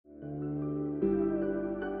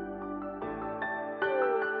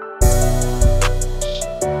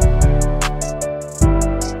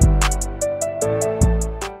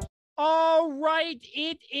right.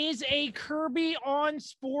 It is a Kirby on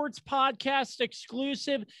Sports podcast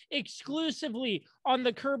exclusively on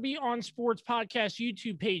the Kirby on Sports podcast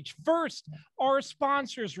YouTube page. First, our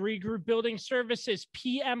sponsors, Regroup Building Services,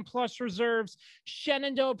 PM Plus Reserves,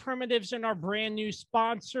 Shenandoah Primitives, and our brand new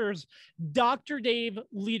sponsors, Dr. Dave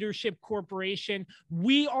Leadership Corporation.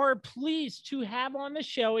 We are pleased to have on the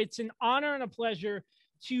show. It's an honor and a pleasure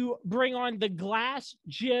to bring on the Glass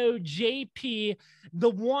Joe JP, the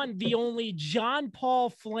one, the only John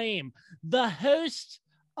Paul Flaim, the host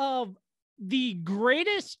of the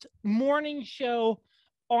greatest morning show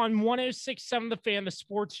on 106.7 The Fan, the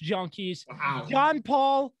Sports Junkies. Wow. John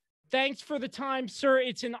Paul, thanks for the time, sir.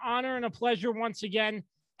 It's an honor and a pleasure once again.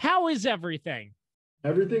 How is everything?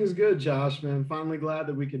 Everything's good, Josh, man. Finally glad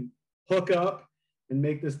that we can hook up and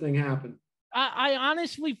make this thing happen. I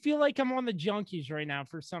honestly feel like I'm on the Junkies right now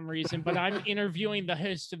for some reason, but I'm interviewing the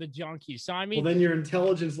host of the Junkies. So, I mean, well, then your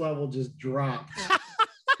intelligence level just dropped.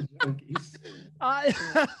 Junkies.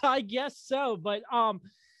 I guess so. But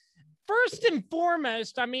first and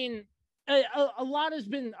foremost, I mean, a lot has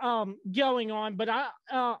been going on, but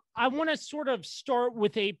I want to sort of start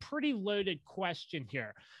with a pretty loaded question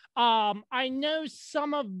here. I know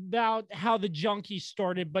some about how the Junkies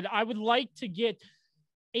started, but I would like to get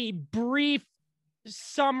a brief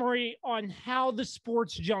summary on how the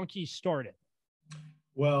Sports Junkies started.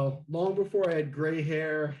 Well, long before I had gray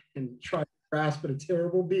hair and tried to grasp at a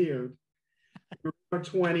terrible beard, we were in our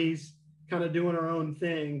 20s, kind of doing our own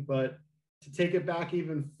thing. But to take it back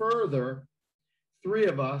even further, three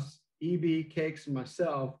of us, EB, Cakes, and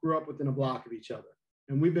myself, grew up within a block of each other.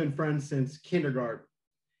 And we've been friends since kindergarten.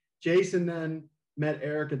 Jason then met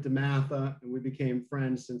Eric at DeMatha, and we became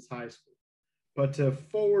friends since high school. But to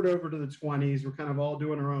forward over to the 20s, we're kind of all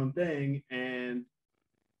doing our own thing. And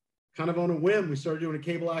kind of on a whim, we started doing a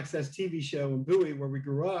cable access TV show in Bowie where we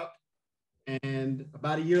grew up. And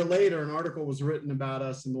about a year later, an article was written about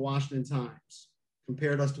us in the Washington Times,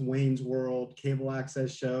 compared us to Wayne's World, cable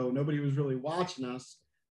access show. Nobody was really watching us,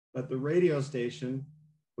 but the radio station,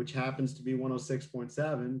 which happens to be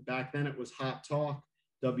 106.7, back then it was Hot Talk.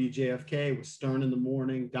 WJFK was Stern in the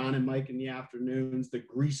morning, Don and Mike in the afternoons, the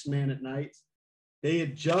Grease Man at nights. They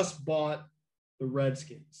had just bought the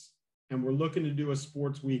Redskins and were looking to do a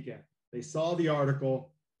sports weekend. They saw the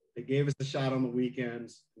article, they gave us a shot on the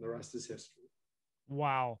weekends, and the rest is history.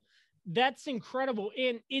 Wow. That's incredible.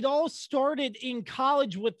 And it all started in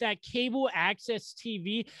college with that cable access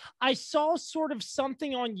TV. I saw sort of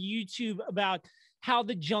something on YouTube about how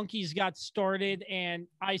the Junkies got started, and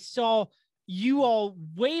I saw you all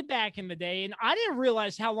way back in the day, and I didn't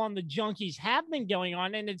realize how long the Junkies have been going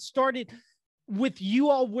on, and it started with you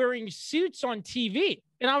all wearing suits on TV.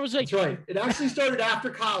 And I was like, that's right. It actually started after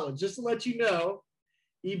college. Just to let you know,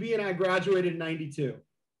 EB and I graduated in 92.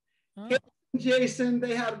 Oh. Cakes and Jason,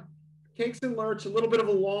 they had Cakes and Lurch, a little bit of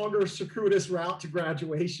a longer, circuitous route to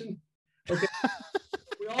graduation. Okay.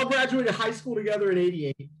 We all graduated high school together in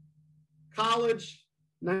 88. College,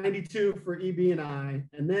 92 for EB and I.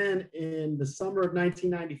 And then in the summer of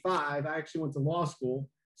 1995, I actually went to law school.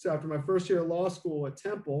 So after my first year of law school at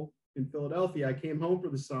Temple in Philadelphia, I came home for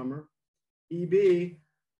the summer. EB,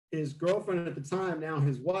 his girlfriend at the time, now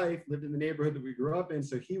his wife, lived in the neighborhood that we grew up in.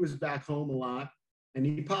 So he was back home a lot. And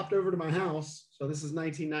he popped over to my house. So this is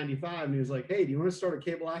 1995. And he was like, hey, do you want to start a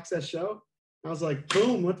cable access show? I was like,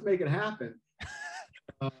 boom, let's make it happen.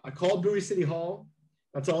 I called Bowie City Hall.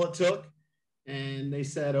 That's all it took. And they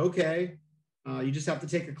said, okay, you just have to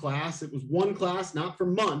take a class. It was one class, not for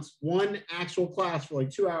months, one actual class for like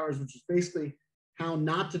 2 hours, which was basically how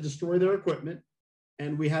not to destroy their equipment.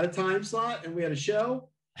 And we had a time slot and we had a show.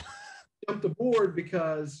 Jumped aboard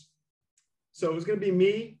because, so it was going to be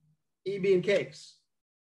me, EB, and Cakes.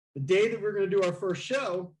 The day that we were going to do our first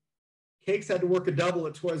show, Cakes had to work a double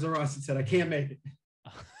at Toys R Us and said, I can't make it.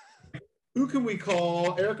 Who can we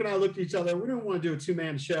call? Eric and I looked at each other. We didn't want to do a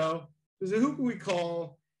two-man show. We said, who can we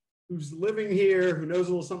call who's living here, who knows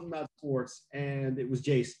a little something about sports? And it was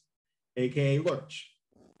Jason, a.k.a. Lurch.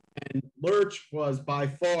 And Lurch was by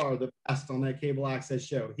far the best on that cable access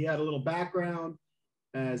show. He had a little background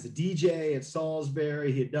as a DJ at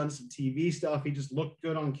Salisbury. He had done some TV stuff. He just looked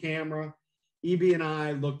good on camera. EB and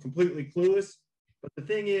I looked completely clueless. But the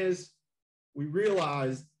thing is, we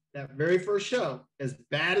realized that very first show, as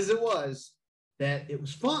bad as it was, that it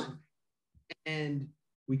was fun. And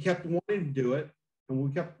we kept wanting to do it, and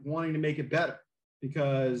we kept wanting to make it better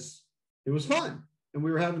because it was fun, and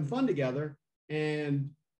we were having fun together.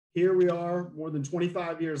 And here we are, more than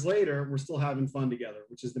 25 years later, we're still having fun together,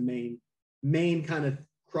 which is the main kind of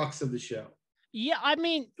crux of the show. Yeah, I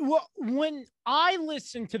mean, when I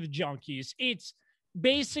listen to the Junkies, it's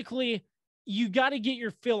basically you got to get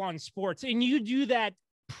your fill on sports, and you do that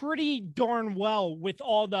pretty darn well with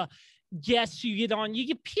all the guests you get on. You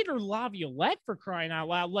get Peter Laviolette, for crying out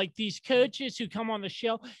loud, like these coaches who come on the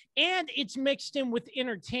show, and it's mixed in with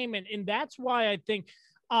entertainment. And that's why I think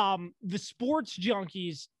the Sports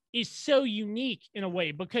Junkies is so unique in a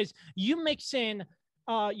way, because you mix in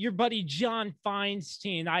your buddy John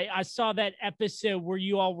Feinstein. I saw that episode where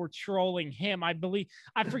you all were trolling him. I believe,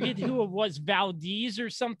 I forget who it was, Valdez or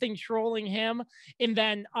something, trolling him. And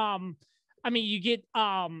then, I mean, you get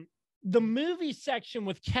the movie section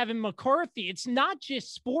with Kevin McCarthy. It's not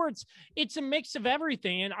just sports, it's a mix of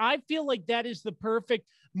everything. And I feel like that is the perfect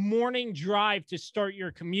morning drive to start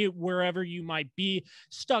your commute, wherever you might be,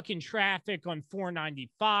 stuck in traffic on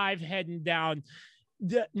 495, heading down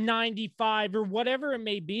the 95 or whatever it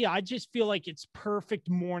may be. I just feel like it's perfect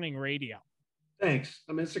morning radio. Thanks.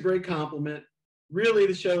 I mean, it's a great compliment. Really,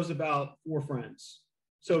 the show's about four friends.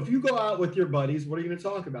 So if you go out with your buddies, what are you going to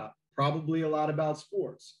talk about? Probably a lot about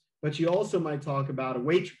sports, but you also might talk about a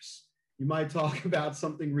waitress. You might talk about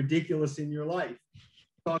something ridiculous in your life,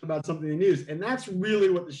 talk about something in the news. And that's really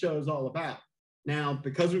what the show is all about. Now,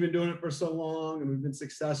 because we've been doing it for so long and we've been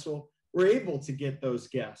successful, we're able to get those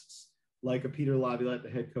guests like a Peter Laviolette, the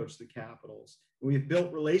head coach of the Capitals. We've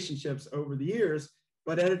built relationships over the years,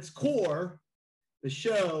 but at its core, the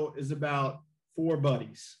show is about four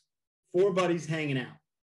buddies hanging out.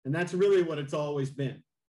 And that's really what it's always been.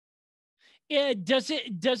 Yeah, does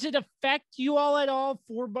it affect you all at all,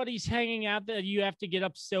 four buddies hanging out, that you have to get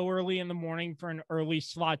up so early in the morning for an early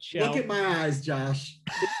slot show? Look at my eyes, Josh.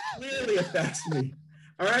 It clearly affects me.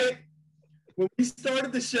 All right? When we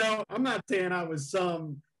started the show, I'm not saying I was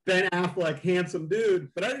some Ben Affleck handsome dude,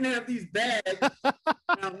 but I didn't have these bags.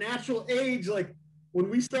 Now, natural age, like when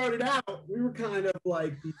we started out, we were kind of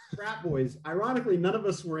like these frat boys. Ironically, none of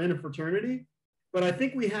us were in a fraternity, but I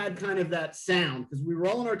think we had kind of that sound because we were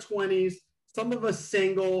all in our 20s. Some of us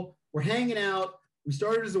single. We're hanging out. We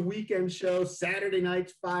started as a weekend show, Saturday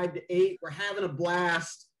nights, 5 to 8. We're having a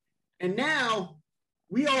blast. And now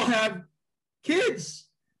we all have kids.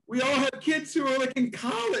 We all have kids who are like in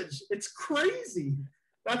college. It's crazy.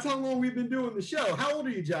 That's how long we've been doing the show. How old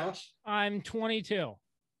are you, Josh? I'm 22.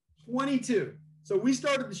 22. So we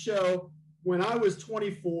started the show when I was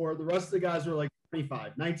 24. The rest of the guys were like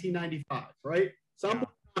 25, 1995, right? So I'm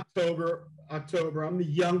October. I'm the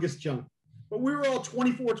youngest junkie. But we were all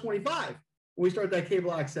 24, 25 when we started that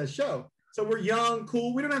cable access show. So we're young,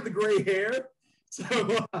 cool. We don't have the gray hair. So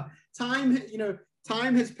time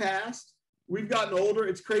has passed. We've gotten older.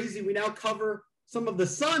 It's crazy. We now cover some of the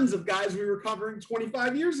sons of guys we were covering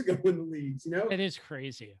 25 years ago in the leagues, you know? It is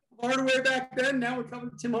crazy. Hardaway back then, now we're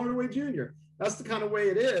covering Tim Hardaway Jr. That's the kind of way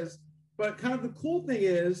it is. But kind of the cool thing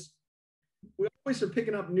is we always are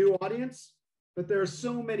picking up new audience, but there are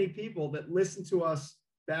so many people that listen to us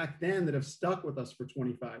back then that have stuck with us for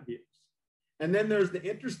 25 years. And then there's the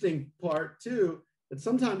interesting part too, that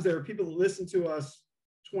sometimes there are people that listen to us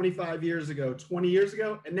 25 years ago, 20 years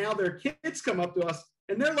ago, and now their kids come up to us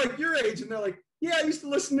and they're like your age and they're like, yeah, I used to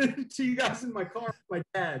listen to you guys in my car with my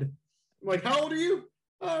dad. I'm like, how old are you?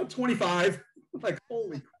 25. I'm like,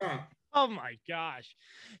 holy crap. Oh my gosh.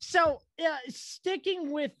 So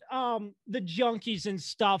sticking with the junkies and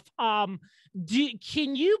stuff,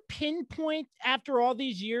 can you pinpoint after all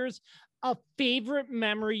these years a favorite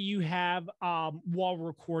memory you have while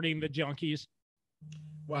recording the junkies?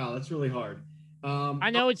 Wow, that's really hard. I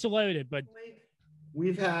know it's loaded, but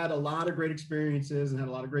we've had a lot of great experiences and had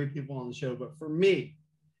a lot of great people on the show. But for me,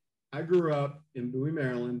 I grew up in Bowie,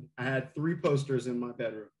 Maryland. I had 3 posters in my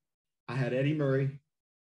bedroom. I had Eddie Murray,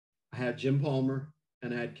 I had Jim Palmer,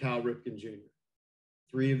 and I had Cal Ripken Jr.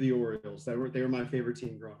 3 of the Orioles. They were my favorite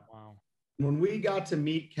team growing up. Wow. When we got to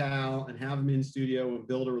meet Cal and have him in studio and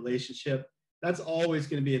build a relationship, that's always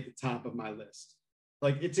going to be at the top of my list.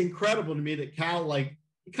 Like, it's incredible to me that Cal, like,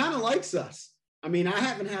 he kind of likes us. I mean, I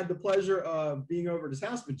haven't had the pleasure of being over at his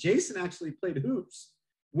house, but Jason actually played hoops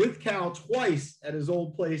with Cal twice at his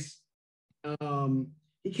old place.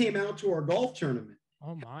 He came out to our golf tournament.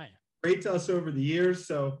 Oh my. Great to us over the years.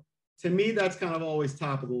 So to me, that's kind of always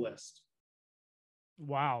top of the list.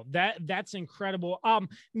 Wow, that's incredible.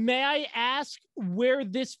 May I ask where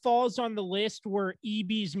this falls on the list where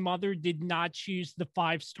EB's mother did not choose the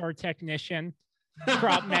 5-star technician,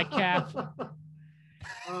 Crop Metcalf?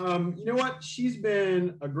 You know what? She's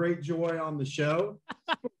been a great joy on the show.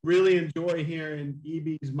 Really enjoy hearing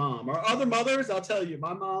EB's mom. Our other mothers, I'll tell you,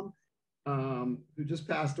 my mom, who just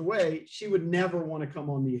passed away, she would never want to come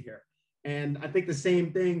on the air. And I think the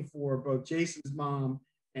same thing for both Jason's mom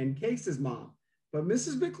and Case's mom. But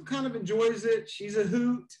Mrs. Bickle kind of enjoys it. She's a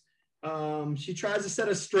hoot. She tries to set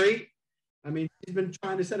us straight. I mean, she's been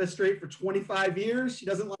trying to set us straight for 25 years. She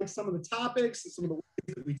doesn't like some of the topics and some of the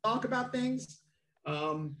ways that we talk about things.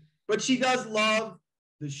 But she does love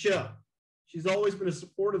the show. She's always been a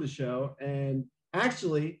support of the show. And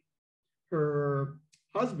actually, her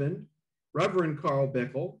husband, Reverend Carl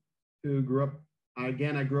Bickle, who grew up, I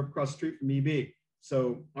grew up across the street from EB.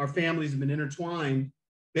 So our families have been intertwined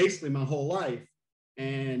basically my whole life.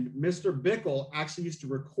 And Mr. Bickle actually used to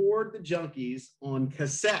record the Junkies on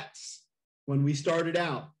cassettes when we started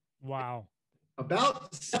out. Wow.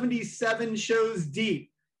 About 77 shows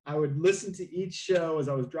deep. I would listen to each show as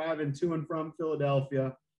I was driving to and from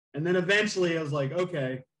Philadelphia. And then eventually I was like,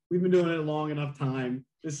 okay, we've been doing it a long enough time.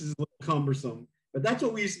 This is a little cumbersome. But that's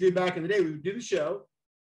what we used to do back in the day. We would do the show,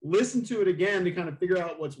 listen to it again to kind of figure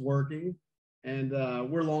out what's working. And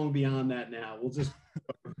we're long beyond that now. We'll just,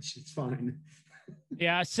 it's fine.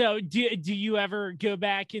 Yeah. So do you ever go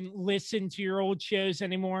back and listen to your old shows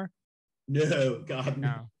anymore? No, God,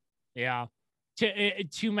 no. Yeah.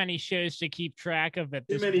 Too many shows to keep track of at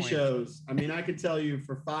this point. Too many shows. I mean, I could tell you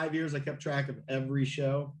for 5 years, I kept track of every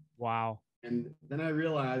show. Wow. And then I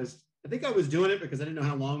realized, I think I was doing it because I didn't know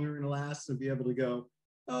how long we were going to last and be able to go,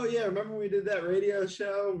 oh yeah, remember when we did that radio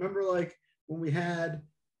show? Remember like when we had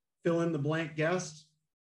fill in the blank guest?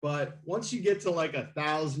 But once you get to like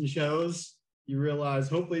 1,000 shows, you realize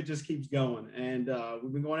hopefully it just keeps going. And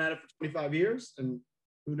we've been going at it for 25 years and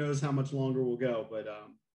who knows how much longer we'll go. But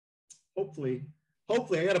hopefully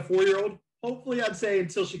I got a 4-year-old. Hopefully I'd say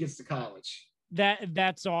until she gets to college.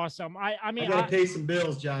 That's awesome. I mean, I gotta pay some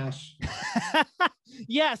bills, Josh.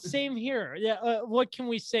 Yeah, same here. Yeah, what can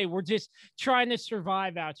we say? We're just trying to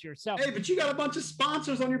survive out here. So, hey, but you got a bunch of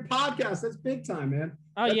sponsors on your podcast. That's big time, man.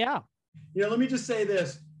 Oh yeah. You know, let me just say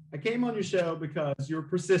this. I came on your show because you're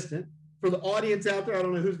persistent. For the audience out there, I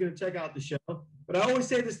don't know who's going to check out the show, but I always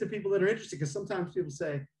say this to people that are interested because sometimes people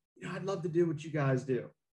say, you know, I'd love to do what you guys do.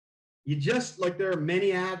 You just like there are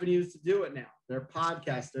many avenues to do it now. There are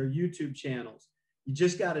podcasts, there are YouTube channels. You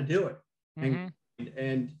just got to do it. Mm-hmm.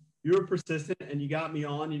 And you were persistent and you got me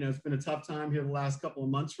on. You know, it's been a tough time here the last couple of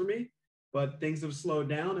months for me, but things have slowed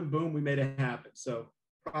down and boom, we made it happen. So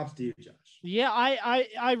props to you, Josh. Yeah,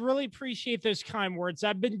 I really appreciate those kind words.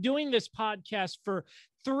 I've been doing this podcast for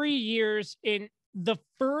 3 years. In the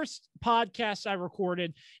first podcast I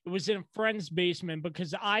recorded, it was in a friend's basement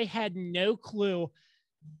because I had no clue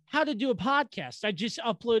how to do a podcast. I just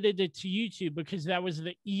uploaded it to YouTube because that was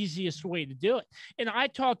the easiest way to do it. And I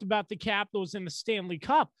talked about the Capitals and the Stanley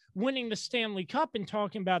Cup, winning the Stanley Cup and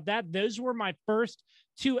talking about that. Those were my first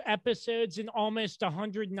 2 episodes and almost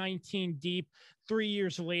 119 deep 3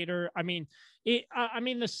 years later. I mean,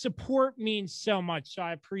 the support means so much. So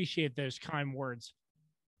I appreciate those kind words.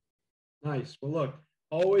 Nice. Well, look,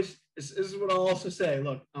 always, this is what I'll also say.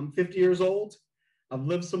 Look, I'm 50 years old. I've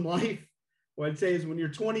lived some life. What I'd say is when you're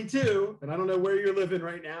 22, and I don't know where you're living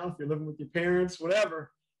right now, if you're living with your parents,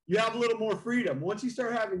 whatever, you have a little more freedom. Once you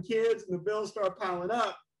start having kids and the bills start piling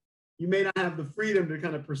up, you may not have the freedom to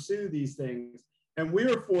kind of pursue these things. And we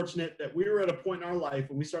were fortunate that we were at a point in our life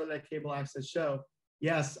when we started that cable access show.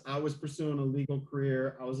 Yes, I was pursuing a legal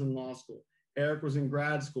career. I was in law school. Eric was in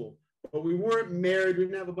grad school. But we weren't married. We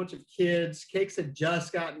didn't have a bunch of kids. Cakes had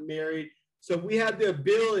just gotten married. So we had the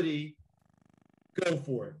ability to go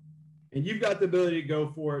for it. And you've got the ability to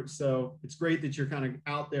go for it. So it's great that you're kind of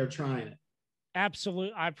out there trying it.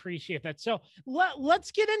 Absolutely. I appreciate that. So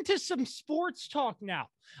let's get into some sports talk now.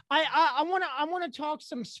 I want to talk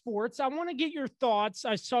some sports. I want to get your thoughts.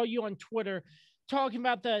 I saw you on Twitter talking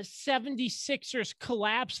about the 76ers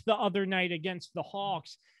collapse the other night against the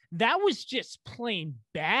Hawks. That was just plain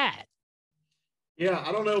bad. Yeah,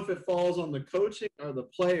 I don't know if it falls on the coaching or the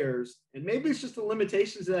players, and maybe it's just the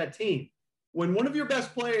limitations of that team. When one of your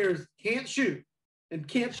best players can't shoot and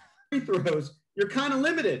can't shoot free throws, you're kind of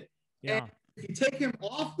limited. Yeah. And if you take him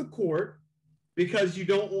off the court because you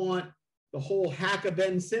don't want the whole hack of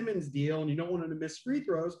Ben Simmons deal and you don't want him to miss free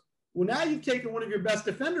throws, well, now you've taken one of your best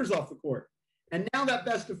defenders off the court. And now that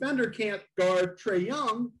best defender can't guard Trae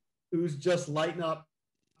Young, who's just lighting up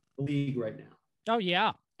the league right now. Oh,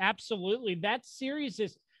 yeah, absolutely. That series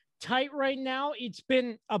is tight right now. It's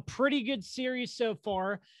been a pretty good series so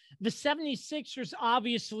far. The 76ers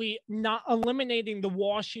obviously not eliminating the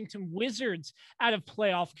Washington Wizards out of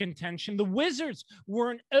playoff contention. The Wizards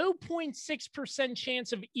were an 0.6%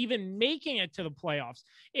 chance of even making it to the playoffs,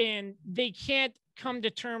 and they can't come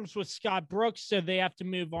to terms with Scott Brooks, so they have to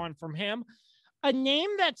move on from him. A name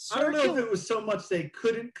that's I don't know if it was so much they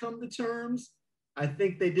couldn't come to terms. I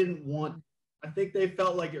think they didn't want – I think they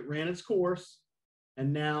felt like it ran its course,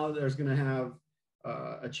 and now there's going to have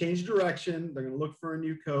a change of direction. They're going to look for a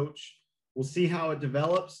new coach. We'll see how it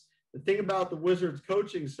develops. the thing about the Wizards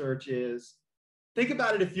coaching search is, think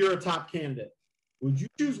about it if you're a top candidate. Would you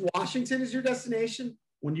choose Washington as your destination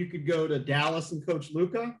when you could go to Dallas and coach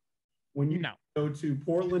Luka? When you go to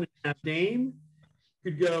Portland and have Dame?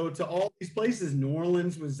 You could go to all these places, New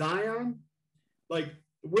Orleans with Zion. Like,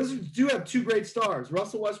 the Wizards do have two great stars.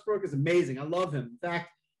 Russell Westbrook is amazing. I love him. In fact,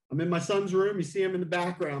 I'm in my son's room. You see him in the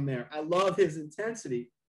background there. I love his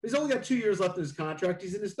intensity. He's only got 2 years left in his contract.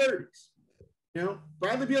 He's in his 30s. You know,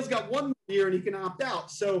 Bradley Beal's got 1 more year and he can opt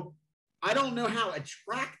out. So I don't know how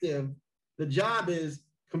attractive the job is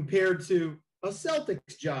compared to a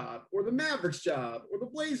Celtics job or the Mavericks job or the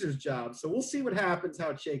Blazers job. So we'll see what happens, how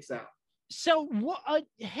it shakes out. So a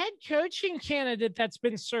head coaching candidate that's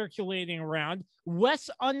been circulating around, Wes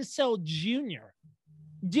Unseld Jr.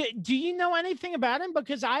 Do you know anything about him?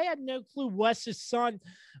 Because I had no clue Wes's son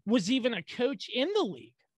was even a coach in the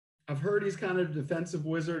league. I've heard he's kind of a defensive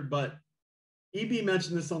wizard, but EB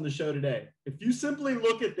mentioned this on the show today. If you simply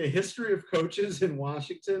look at the history of coaches in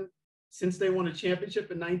Washington since they won a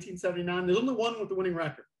championship in 1979, there's only one with the winning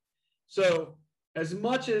record. So as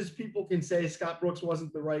much as people can say Scott Brooks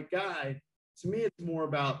wasn't the right guy, to me, it's more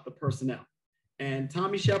about the personnel. And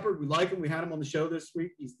Tommy Shepard, we like him. We had him on the show this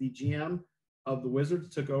week. He's the GM of the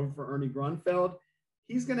Wizards, took over for Ernie Grunfeld.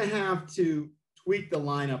 He's going to have to tweak the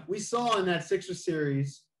lineup. We saw in that Sixers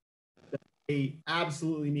series that they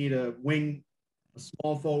absolutely need a wing, a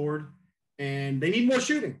small forward, and they need more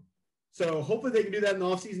shooting. So hopefully they can do that in the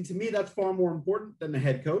offseason. To me, that's far more important than the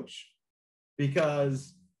head coach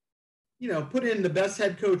because, you know, put in the best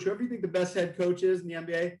head coach, whoever you think the best head coach is in the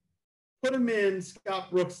NBA, put him in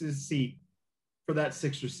Scott Brooks's seat for that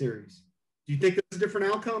Sixers series. Do you think there's a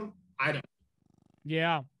different outcome? I don't.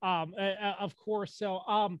 Yeah, of course.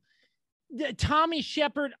 So Tommy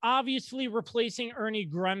Shepard obviously replacing Ernie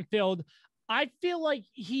Grunfeld. I feel like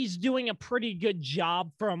he's doing a pretty good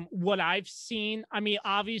job from what I've seen. I mean,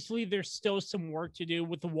 obviously, there's still some work to do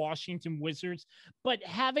with the Washington Wizards, but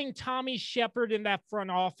having Tommy Shepard in that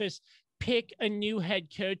front office pick a new head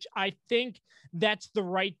coach, I think that's the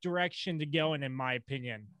right direction to go in my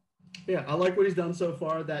opinion. Yeah, I like what he's done so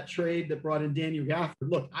far. That trade that brought in Daniel Gafford.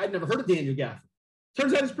 Look, I'd never heard of Daniel Gafford.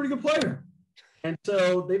 Turns out he's a pretty good player. And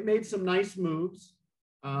so they've made some nice moves.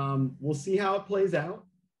 We'll see how it plays out.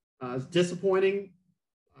 It's disappointing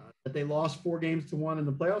that they lost 4-1 in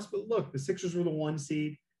the playoffs. But look, the Sixers were the 1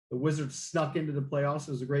 seed. The Wizards snuck into the playoffs.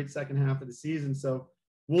 It was a great second half of the season. So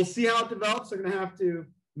we'll see how it develops. They're going to have to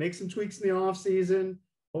make some tweaks in the offseason.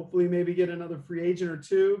 Hopefully maybe get another free agent or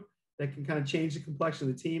two that can kind of change the complexion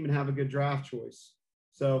of the team and have a good draft choice.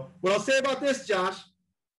 So what I'll say about this, Josh,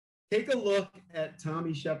 take a look at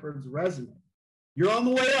Tommy Shepard's resume. You're on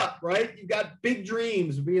the way up, right? You've got big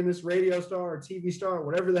dreams of being this radio star or TV star or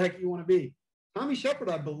whatever the heck you want to be. Tommy Shepard,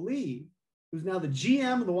 I believe, who's now the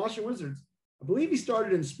GM of the Washington Wizards, I believe he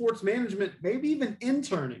started in sports management, maybe even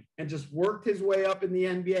interning, and just worked his way up in the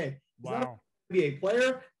NBA. He's not an NBA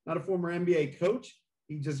player, not a former NBA coach.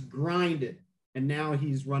 He just grinded, and now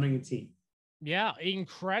he's running a team. Yeah,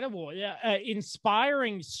 incredible. Yeah,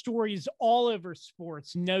 inspiring stories all over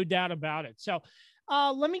sports, no doubt about it. So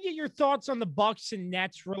let me get your thoughts on the Bucks and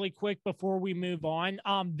Nets really quick before we move on.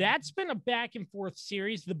 That's been a back and forth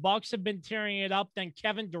series. The Bucks have been tearing it up. Then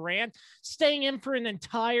Kevin Durant staying in for an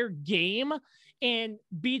entire game and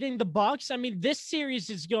beating the Bucks. I mean, this series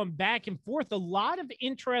is going back and forth. A lot of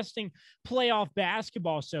interesting playoff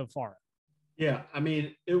basketball so far. Yeah, I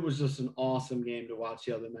mean, it was just an awesome game to watch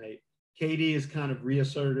the other night. KD has kind of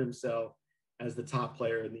reasserted himself as the top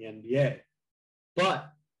player in the NBA,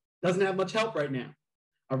 but doesn't have much help right now.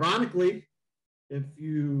 Ironically, if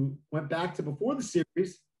you went back to before the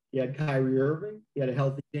series, he had Kyrie Irving, he had a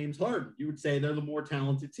healthy James Harden. You would say they're the more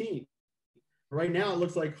talented team. Right now, it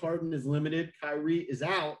looks like Harden is limited, Kyrie is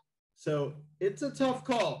out, so it's a tough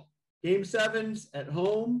call. Game 7's at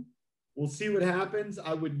home. We'll see what happens.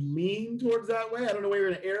 I would lean towards that way. I don't know where you're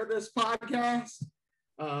going to air this podcast.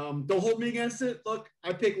 Don't hold me against it. Look,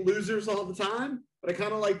 I pick losers all the time, but I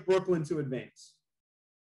kind of like Brooklyn to advance.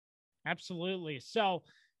 Absolutely. So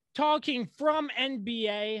talking from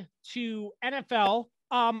NBA to NFL,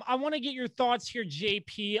 I want to get your thoughts here,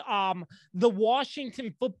 JP. The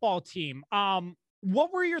Washington football team.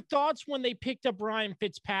 What were your thoughts when they picked up Ryan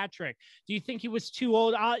Fitzpatrick? Do you think he was too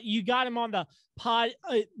old? You got him on the pod,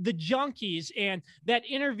 the Junkies, and that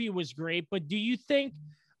interview was great. But do you think,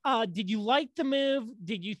 did you like the move?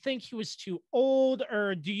 Did you think he was too old,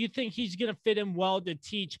 or do you think he's going to fit in well to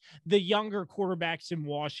teach the younger quarterbacks in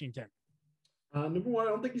Washington? Number one,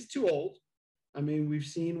 I don't think he's too old. I mean, we've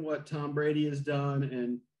seen what Tom Brady has done,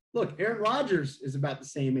 and look, Aaron Rodgers is about the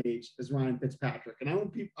same age as Ryan Fitzpatrick. And I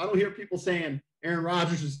don't hear people saying Aaron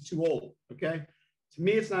Rodgers is too old, okay? To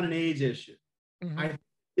me, it's not an age issue. Mm-hmm. I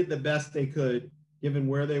did the best they could given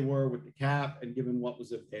where they were with the cap and given what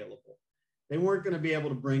was available. They weren't going to be able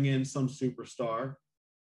to bring in some superstar.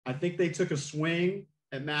 I think they took a swing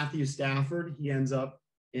at Matthew Stafford. He ends up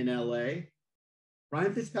in LA.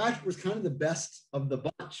 Ryan Fitzpatrick was kind of the best of the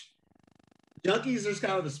bunch. Junkies, there's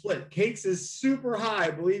kind of a split. Cakes is super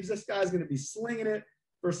high, believes this guy's going to be slinging it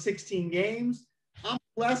for 16 games. I'm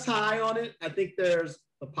less high on it. I think there's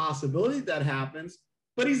a possibility that happens,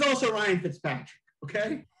 but he's also Ryan Fitzpatrick,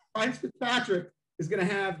 okay? Ryan Fitzpatrick is going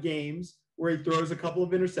to have games where he throws a couple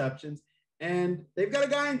of interceptions, and they've got a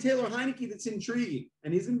guy in Taylor Heineke that's intriguing,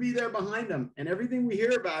 and he's going to be there behind him. And everything we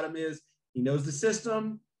hear about him is he knows the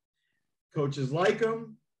system, coaches like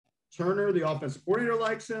him, Turner, the offensive coordinator,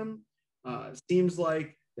 likes him. Seems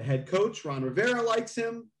like the head coach, Ron Rivera, likes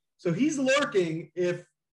him. So he's lurking. If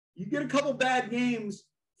you get a couple bad games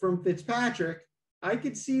from Fitzpatrick, I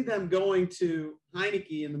could see them going to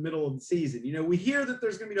Heineke in the middle of the season. You know, we hear that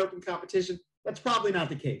there's going to be an open competition. That's probably not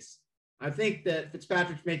the case. I think that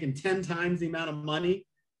Fitzpatrick's making 10 times the amount of money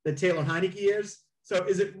that Taylor Heineke is. So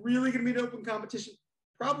is it really going to be an open competition?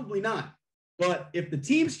 Probably not. But if the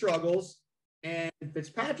team struggles and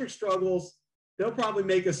Fitzpatrick struggles, they'll probably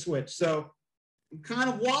make a switch. So I'm kind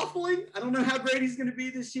of waffling. I don't know how great he's going to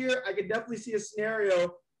be this year. I could definitely see a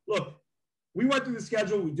scenario. Look, we went through the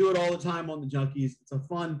schedule. We do it all the time on the Junkies. It's a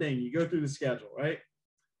fun thing. You go through the schedule, right?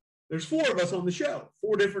 There's 4 of us on the show,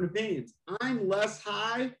 4 different opinions. I'm less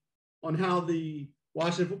high on how the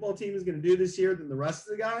Washington football team is going to do this year than the rest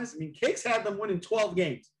of the guys. I mean, Cakes had them winning 12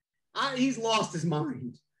 games. He's lost his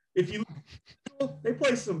mind. If you they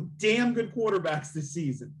play some damn good quarterbacks this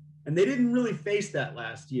season, and they didn't really face that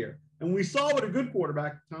last year. And we saw what a good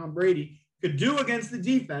quarterback, Tom Brady, could do against the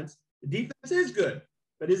defense. The defense is good,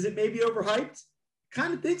 but is it maybe overhyped?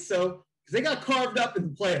 Kind of think so, because they got carved up in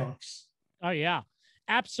the playoffs. Oh, yeah,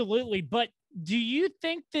 absolutely. But do you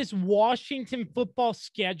think this Washington football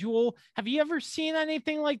schedule, have you ever seen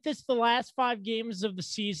anything like this the last 5 games of the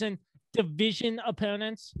season, division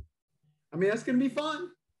opponents? I mean, that's going to be fun.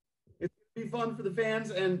 It's going to be fun for the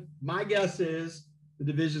fans. And my guess is the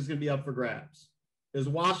division is going to be up for grabs. Is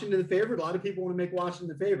Washington the favorite? A lot of people want to make Washington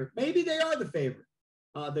the favorite. Maybe they are the favorite.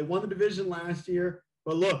 They won the division last year.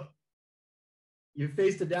 But look, you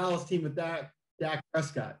faced a Dallas team with Dak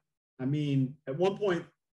Prescott. I mean, at one point,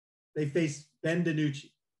 they faced Ben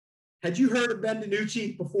DiNucci. Had you heard of Ben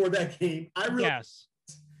DiNucci before that game? Yes,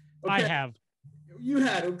 okay. I have. You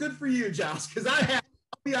had. Well, good for you, Josh, because I have.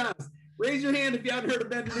 I'll be honest. Raise your hand if you haven't heard of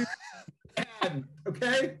Ben DiNucci.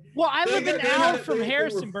 Okay? Well, I live an hour from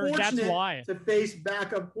Harrisonburg. That's why. To face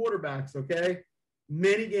backup quarterbacks, okay?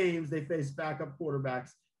 Many games they face backup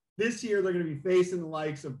quarterbacks. This year, they're going to be facing the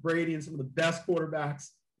likes of Brady and some of the best quarterbacks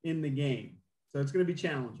in the game. So it's going to be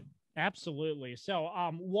challenging. Absolutely. So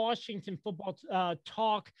Washington football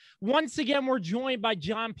talk. Once again, we're joined by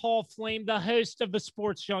John Paul Flaim, the host of the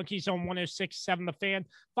Sports Junkies on 106.7 The Fan.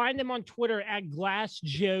 Find him on Twitter at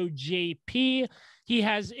GlassJoeJP. He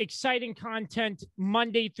has exciting content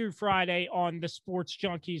Monday through Friday on the Sports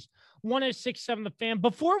Junkies 106.7 The Fan.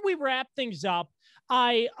 Before we wrap things up,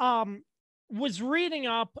 I was reading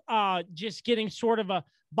up, just getting sort of a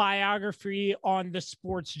biography on the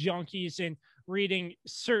Sports Junkies and reading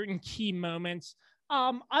certain key moments.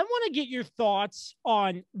 I want to get your thoughts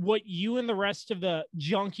on what you and the rest of the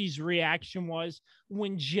Junkies' reaction was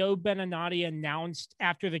when Joe Beninati announced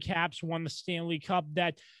after the Caps won the Stanley Cup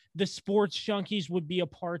that the Sports Junkies would be a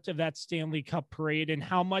part of that Stanley Cup parade, and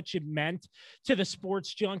how much it meant to the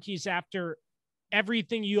Sports Junkies after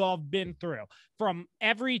everything you all have been through, from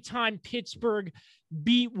every time Pittsburgh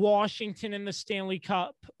beat Washington in the Stanley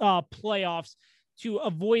Cup playoffs to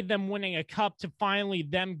avoid them winning a cup, to finally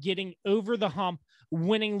them getting over the hump,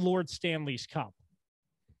 winning Lord Stanley's Cup.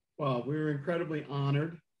 Well, we were incredibly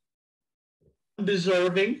honored,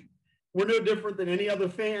 deserving. We're no different than any other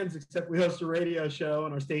fans, except we host a radio show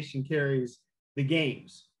and our station carries the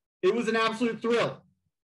games. It was an absolute thrill.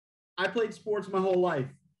 I played sports my whole life.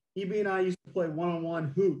 EB and I used to play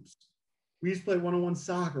one-on-one hoops. We used to play one-on-one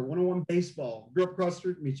soccer, one-on-one baseball. We grew up across the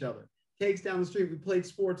street from each other. Cakes down the street. We played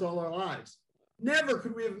sports all our lives. Never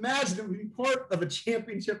could we have imagined it would be part of a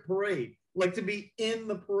championship parade, like to be in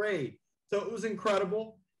the parade. So it was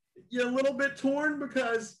incredible. You're a little bit torn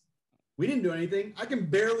because we didn't do anything. I can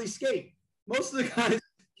barely skate. Most of the guys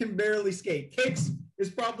can barely skate. Cakes is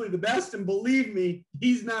probably the best, and believe me,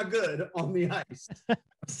 he's not good on the ice. I've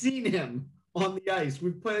seen him on the ice. We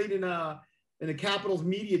played in a Capitals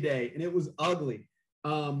media day, and it was ugly.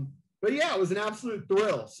 but yeah, it was an absolute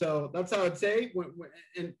thrill. So that's how I'd say.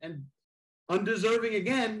 And undeserving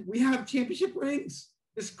again, we have championship rings.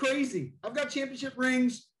 It's crazy. I've got championship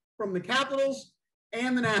rings from the Capitals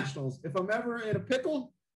and the Nationals. If I'm ever in a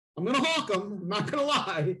pickle, I'm going to hawk them. I'm not going to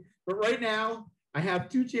lie. But right now, I have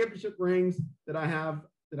 2 championship rings that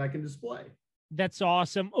I can display. That's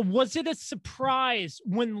awesome. Was it a surprise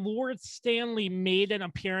when Lord Stanley made an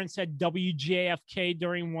appearance at WJFK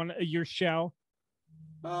during one of your show?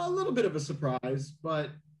 A little bit of a surprise, but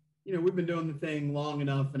we've been doing the thing long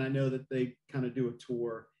enough, and I know that they kind of do a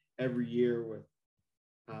tour every year with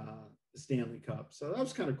the Stanley Cup, so that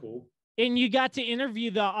was kind of cool. And you got to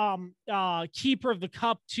interview the keeper of the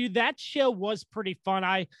cup too. That show was pretty fun.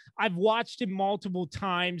 I've watched it multiple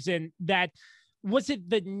times, and that was it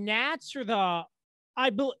the Nats or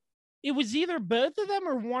it was either both of them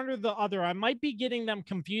or one or the other. I might be getting them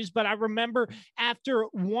confused, but I remember after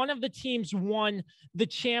one of the teams won the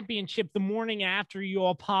championship, the morning after, you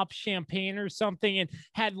all popped champagne or something and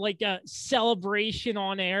had like a celebration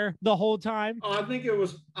on air the whole time. Oh, I think it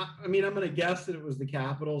was, I'm going to guess that it was the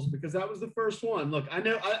Capitals because that was the first one. Look, I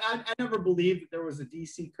know I never believed that there was a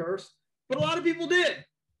DC curse, but a lot of people did.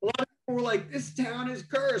 A lot of people were like, this town is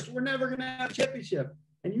cursed. We're never going to have a championship.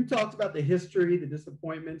 And you talked about the history, the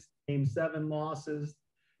disappointments, Game 7 losses,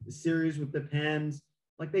 the series with the Pens.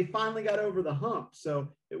 Like, they finally got over the hump. So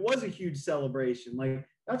it was a huge celebration. Like,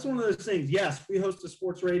 that's one of those things. Yes, we host a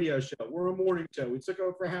sports radio show. We're a morning show. We took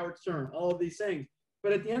over for Howard Stern, all of these things.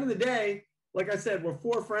 But at the end of the day, like I said, we're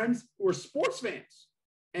 4 friends who are sports fans.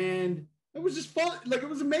 And it was just fun. Like, it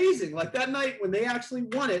was amazing. Like, that night when they actually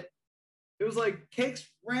won it, it was like Cakes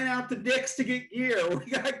ran out to Dick's to get gear. We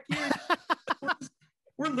got gear.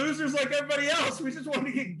 We're losers like everybody else. We just wanted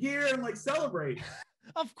to get gear and like celebrate.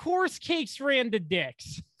 Of course, Cakes ran to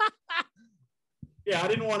Dick's. Yeah, I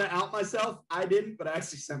didn't want to out myself. I didn't, but I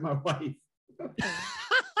actually sent my wife.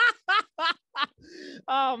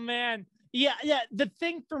 Oh, man. Yeah. The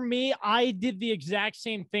thing for me, I did the exact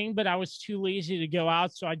same thing, but I was too lazy to go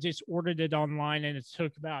out. So I just ordered it online and it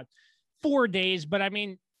took about 4 days. But I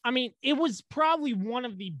mean, it was probably one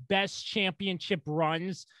of the best championship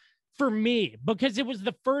runs for me because it was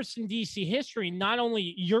the first in DC history, not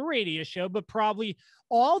only your radio show, but probably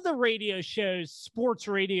all the radio shows, sports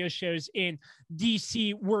radio shows in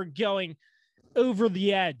DC were going over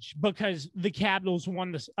the edge because the Capitals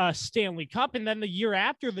won the Stanley Cup. And then the year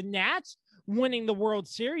after, the Nats winning the World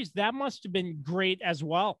Series, that must have been great as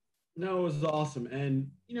well. No, it was awesome. And,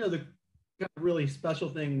 the really special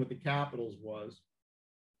thing with the Capitals was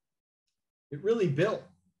it really built.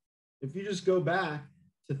 If you just go back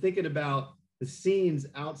to thinking about the scenes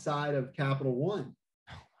outside of Capital One,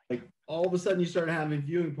 like all of a sudden you started having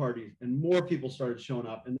viewing parties and more people started showing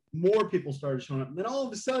up and more people started showing up. And then all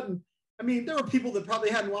of a sudden, there were people that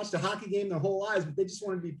probably hadn't watched a hockey game their whole lives, but they just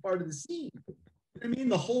wanted to be part of the scene.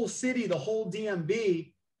 The whole city, the whole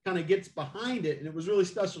DMV kind of gets behind it. And it was really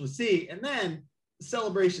special to see. And then the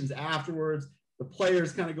celebrations afterwards, the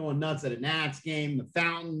players kind of going nuts at a Nats game, the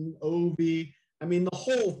fountain, Ovi. The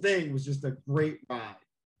whole thing was just a great ride.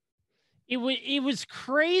 It was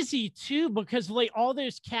crazy too, because like all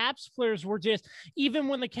those Caps players were just, even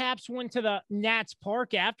when the Caps went to the Nats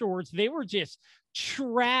Park afterwards, they were just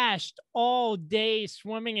trashed all day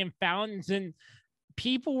swimming in fountains, and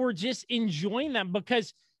people were just enjoying them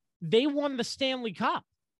because they won the Stanley Cup.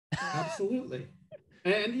 Absolutely.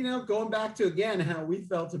 And, going back to, again, how we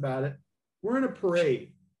felt about it, we're in a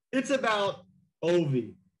parade. It's about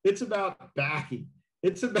Ovi. It's about Backy.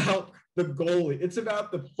 It's about the goalie. It's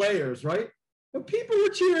about the players, right? But people were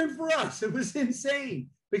cheering for us. It was insane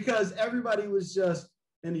because everybody was just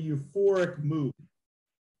in a euphoric mood.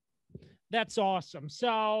 That's awesome.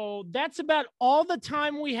 So that's about all the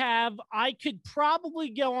time we have. I could probably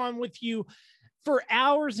go on with you for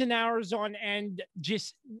hours and hours on end,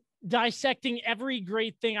 just dissecting every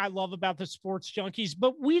great thing I love about the Sports Junkies,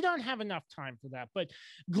 but we don't have enough time for that. But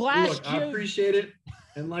I appreciate it.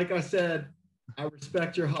 And like I said, I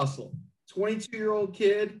respect your hustle. 22-year-old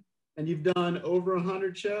kid, and you've done over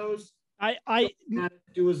 100 shows. I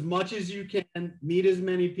do as much as you can, meet as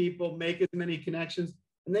many people, make as many connections,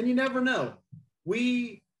 and then you never know.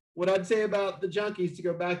 What I'd say about the Junkies, to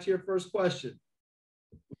go back to your first question,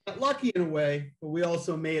 we got lucky in a way, but we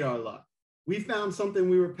also made our luck. We found something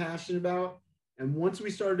we were passionate about, and once we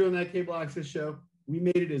started doing that cable access show, we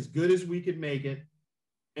made it as good as we could make it,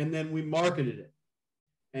 and then we marketed it.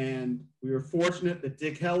 And we were fortunate that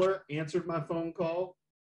Dick Heller answered my phone call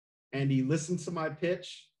and he listened to my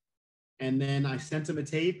pitch. And then I sent him a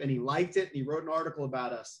tape and he liked it and he wrote an article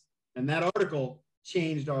about us. And that article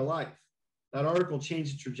changed our life. That article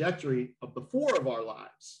changed the trajectory of the 4 of our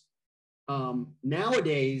lives.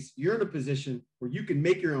 Nowadays, you're in a position where you can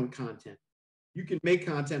make your own content. You can make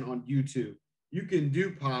content on YouTube. You can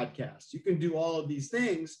do podcasts. You can do all of these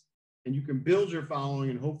things, and you can build your following,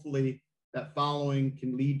 and hopefully that following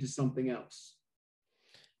can lead to something else.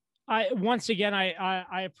 Once again,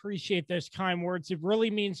 I appreciate those kind words. It really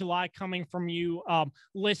means a lot coming from you,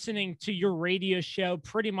 listening to your radio show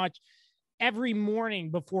pretty much every morning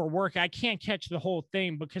before work. I can't catch the whole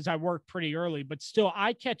thing because I work pretty early, but still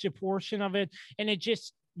I catch a portion of it, and it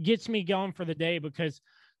just gets me going for the day because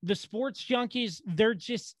the Sports Junkies, they're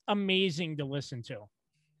just amazing to listen to.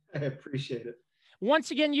 I appreciate it. Once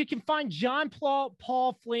again, you can find John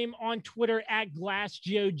Paul Flaim on Twitter at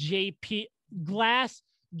GlassJoeJP.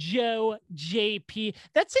 GlassJoeJP.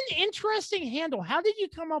 That's an interesting handle. How did you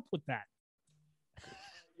come up with that?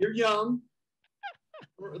 You're young.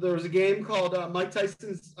 There was a game called Mike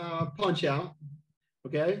Tyson's Punch-Out.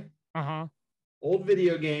 Okay? Uh-huh. Old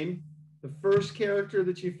video game. The first character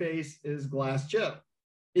that you face is Glass Joe.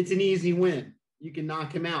 It's an easy win. You can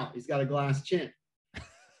knock him out. He's got a glass chin.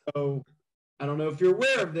 So I don't know if you're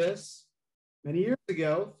aware of this. Many years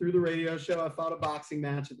ago, through the radio show, I fought a boxing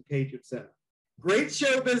match at the Patriot Center. Great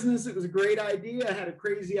show business. It was a great idea. I had a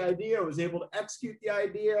crazy idea. I was able to execute the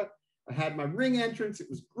idea. I had my ring entrance. It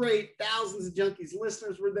was great. Thousands of Junkies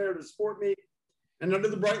listeners were there to support me. And under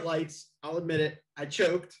the bright lights, I'll admit it, I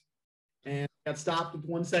choked and got stopped with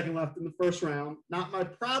 1 second left in the first round. Not my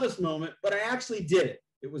proudest moment, but I actually did it.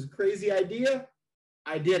 It was a crazy idea.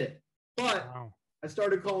 I did it. But wow. I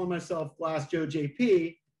started calling myself Glass Joe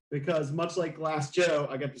JP because much like Glass Joe,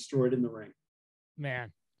 I got destroyed in the ring.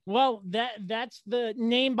 Man. Well, that's the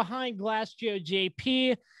name behind Glass Joe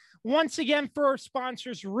JP. Once again, for our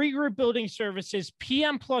sponsors, Regroup Building Services,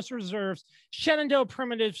 PM Plus Reserves, Shenandoah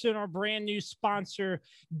Primitives, and our brand new sponsor,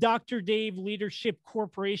 Dr. Dave Leadership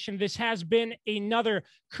Corporation. This has been another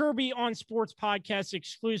Kirby on Sports podcast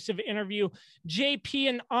exclusive interview. JP,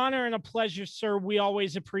 an honor and a pleasure, sir. We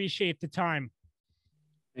always appreciate the time.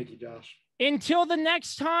 Thank you, Josh. Until the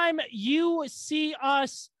next time you see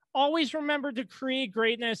us, always remember to create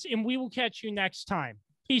greatness, and we will catch you next time.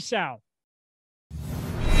 Peace out.